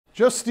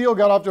Just Steele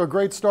got off to a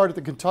great start at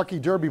the Kentucky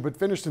Derby, but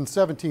finished in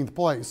 17th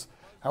place.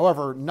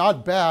 However,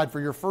 not bad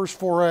for your first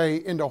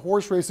foray into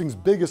horse racing's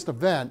biggest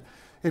event.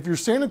 If you're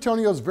San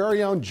Antonio's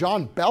very own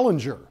John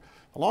Bellinger,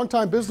 a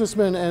longtime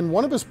businessman and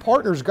one of his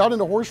partners, got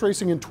into horse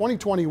racing in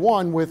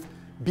 2021 with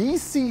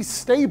BC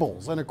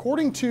Stables. And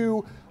according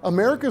to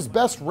America's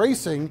Best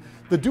Racing,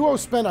 the duo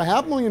spent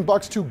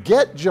 $500,000 to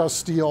get Just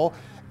Steele,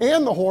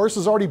 and the horse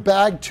has already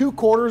bagged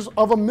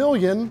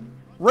 $250,000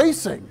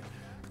 racing.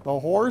 The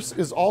horse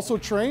is also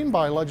trained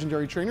by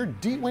legendary trainer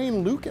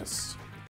Dwayne Lucas.